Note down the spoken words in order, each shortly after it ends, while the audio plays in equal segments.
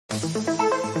Hello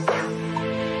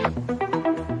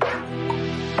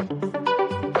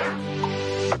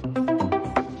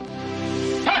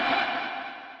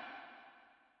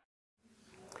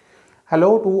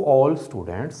to all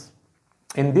students.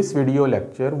 In this video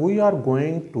lecture, we are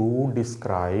going to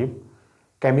describe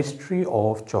chemistry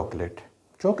of chocolate.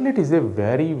 Chocolate is a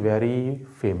very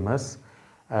famous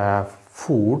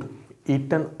food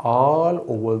eaten all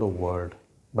over the world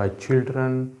by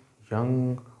children,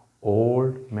 young,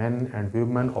 old, men and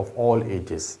women of all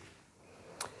ages.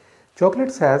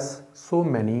 Chocolates has so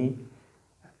many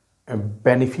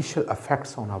beneficial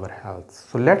effects on our health.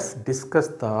 So let's discuss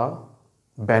the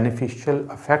beneficial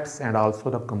effects and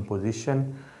also the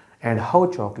composition and how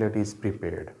chocolate is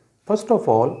prepared. First of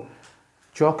all,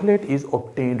 chocolate is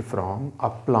obtained from a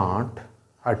plant,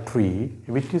 a tree,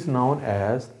 which is known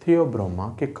as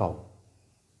Theobroma cacao.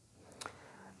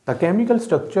 The chemical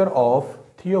structure of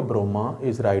Theobroma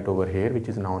is right over here, which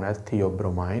is known as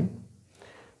theobromine.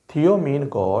 Theo means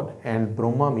God and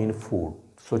broma means food.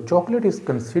 So chocolate is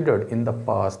considered in the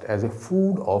past as a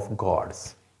food of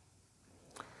gods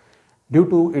due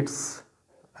to its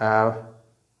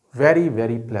very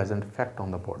pleasant effect on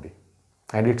the body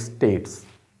and its tastes.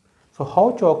 So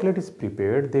how chocolate is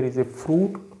prepared? There is a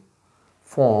fruit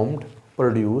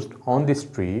produced on this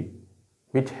tree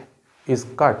which is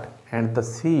cut and the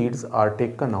seeds are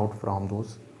taken out from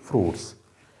those fruits.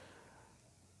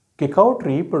 Cacao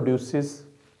tree produces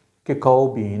cacao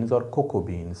beans or cocoa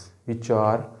beans which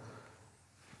are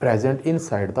present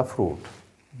inside the fruit.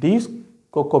 These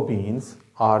cocoa beans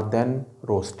are then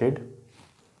roasted.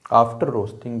 After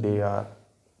roasting, they are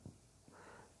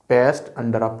passed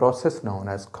under a process known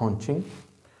as conching.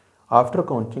 After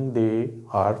conching, they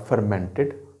are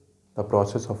fermented, the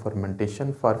process of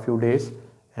fermentation for a few days,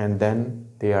 and then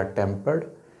they are tempered,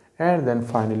 and then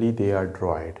finally they are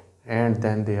dried, and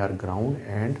then they are ground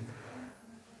and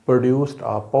produced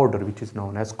a powder which is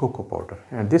known as cocoa powder,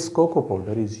 and this cocoa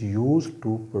powder is used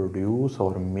to produce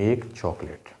or make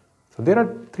chocolate. So there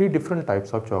are three different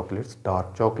types of chocolates: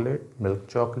 dark chocolate, milk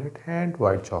chocolate and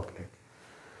white chocolate.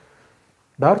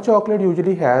 Dark chocolate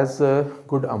usually has a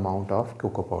good amount of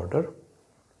cocoa powder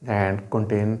and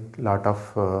contain lot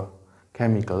of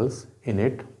chemicals in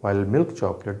it, while milk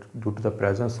chocolate, due to the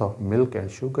presence of milk and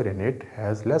sugar in it,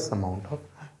 has less amount of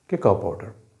cacao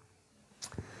powder.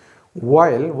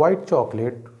 While white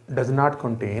chocolate does not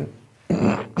contain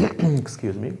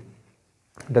excuse me,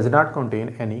 does not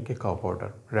contain any cacao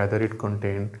powder, rather it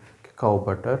contains cacao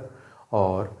butter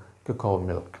or cacao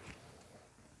milk.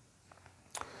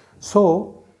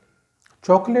 So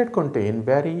chocolate contains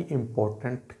very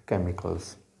important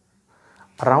chemicals.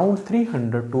 Around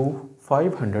 300 to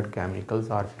 500 chemicals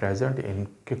are present in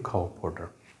cacao powder.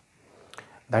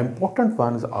 The important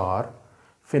ones are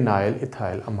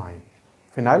phenylethylamine.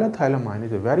 Phenylethylamine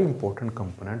is a very important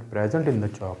component present in the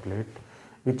chocolate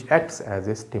which acts as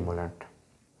a stimulant.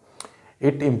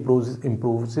 It improves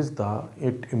the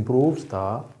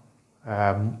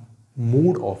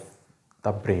mood of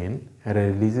the brain and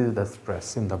releases the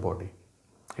stress in the body.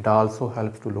 It also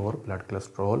helps to lower blood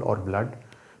cholesterol or blood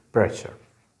pressure.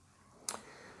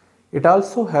 It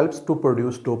also helps to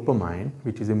produce dopamine,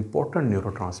 which is important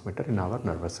neurotransmitter in our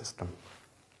nervous system.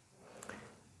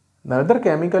 Another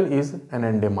chemical is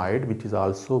anandamide, which is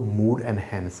also mood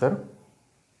enhancer,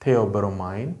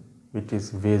 theobromine, which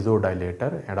is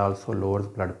vasodilator and also lowers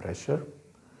blood pressure,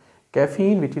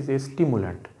 caffeine, which is a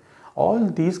stimulant. All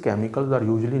these chemicals are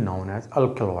usually known as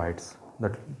alkaloids.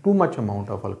 That too much amount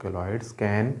of alkaloids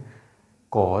can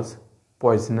cause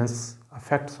poisonous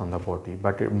effects on the body,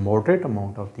 but a moderate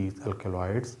amount of these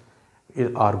alkaloids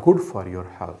are good for your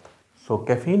health. So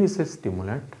caffeine is a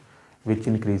stimulant which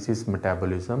increases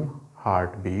metabolism,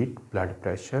 heartbeat, blood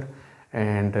pressure,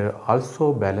 and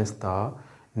also balance the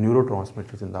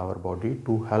neurotransmitters in our body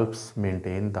to helps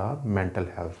maintain the mental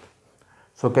health.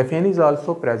 So caffeine is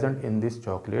also present in this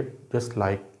chocolate just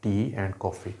like tea and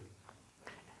coffee.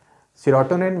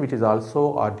 Serotonin, which is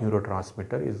also a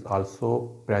neurotransmitter, is also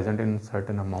present in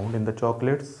certain amount in the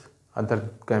chocolates. Other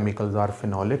chemicals are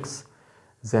phenolics,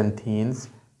 xanthines,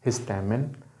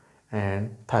 histamine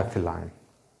and theophylline.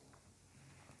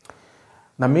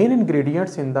 The main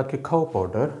ingredients in the cacao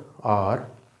powder are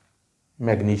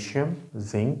magnesium,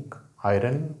 zinc,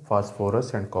 iron,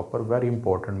 phosphorus and copper. Very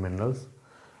important minerals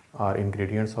are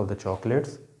ingredients of the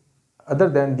chocolates. Other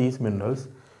than these minerals,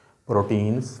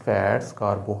 proteins, fats,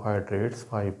 carbohydrates,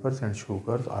 fibers and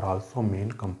sugars are also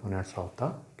main components of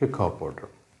the cacao powder.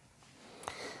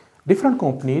 Different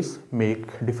companies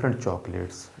make different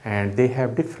chocolates and they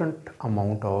have different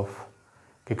amount of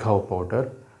cacao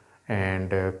powder,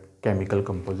 and chemical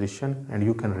composition, and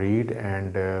you can read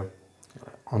and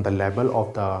on the label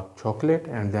of the chocolate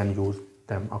and then use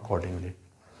them accordingly.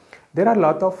 There are a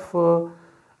lot of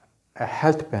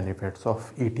health benefits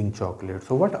of eating chocolate.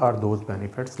 So what are those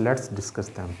benefits? Let's discuss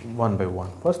them one by one.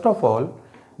 First of all,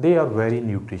 they are very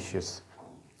nutritious.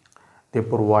 They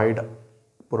provide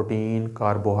protein,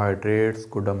 carbohydrates,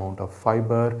 good amount of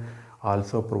fiber,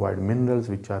 also provide minerals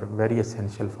which are very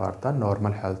essential for the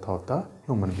normal health of the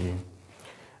human being.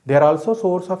 They are also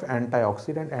source of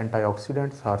antioxidant.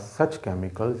 Antioxidants are such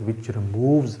chemicals which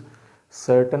removes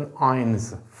certain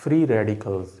ions, free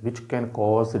radicals, which can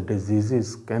cause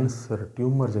diseases, cancer,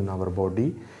 tumors in our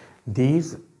body.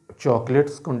 These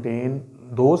chocolates contain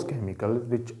those chemicals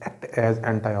which act as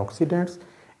antioxidants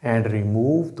and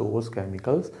remove those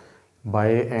chemicals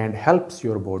and helps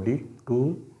your body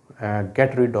to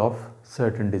get rid of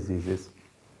certain diseases.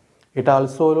 It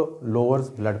also lowers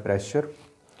blood pressure.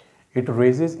 It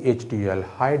raises HDL,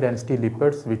 high density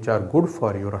lipids, which are good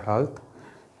for your health.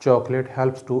 Chocolate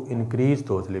helps to increase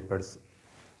those lipids.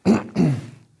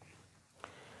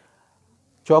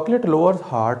 Chocolate lowers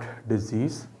heart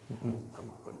disease.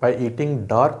 By eating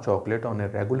dark chocolate on a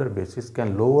regular basis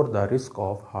can lower the risk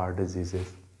of heart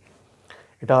diseases.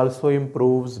 It also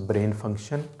improves brain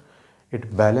function.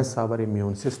 It balances our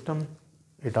immune system.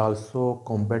 It also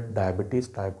combats diabetes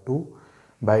type 2.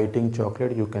 By eating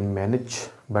chocolate you can manage,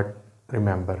 but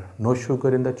remember, no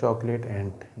sugar in the chocolate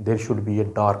and there should be a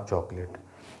dark chocolate.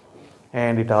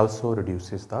 And it also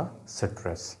reduces the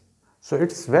stress. So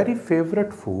its very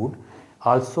favorite food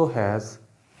also has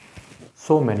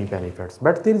so many benefits,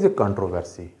 but there is a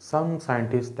controversy. Some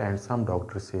scientists and some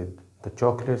doctors say the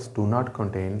chocolates do not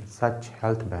contain such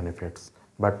health benefits,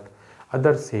 but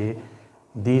others say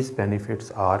these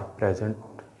benefits are present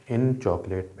in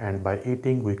chocolate, and by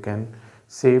eating we can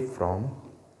save from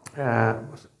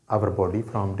our body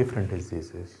from different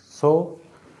diseases. So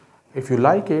if you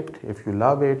like it, if you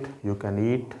love it, you can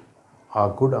eat a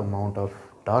good amount of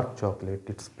dark chocolate.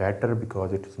 It's better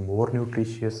because it is more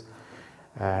nutritious.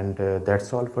 And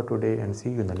that's all for today, and see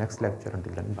you in the next lecture.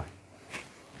 Until then, bye.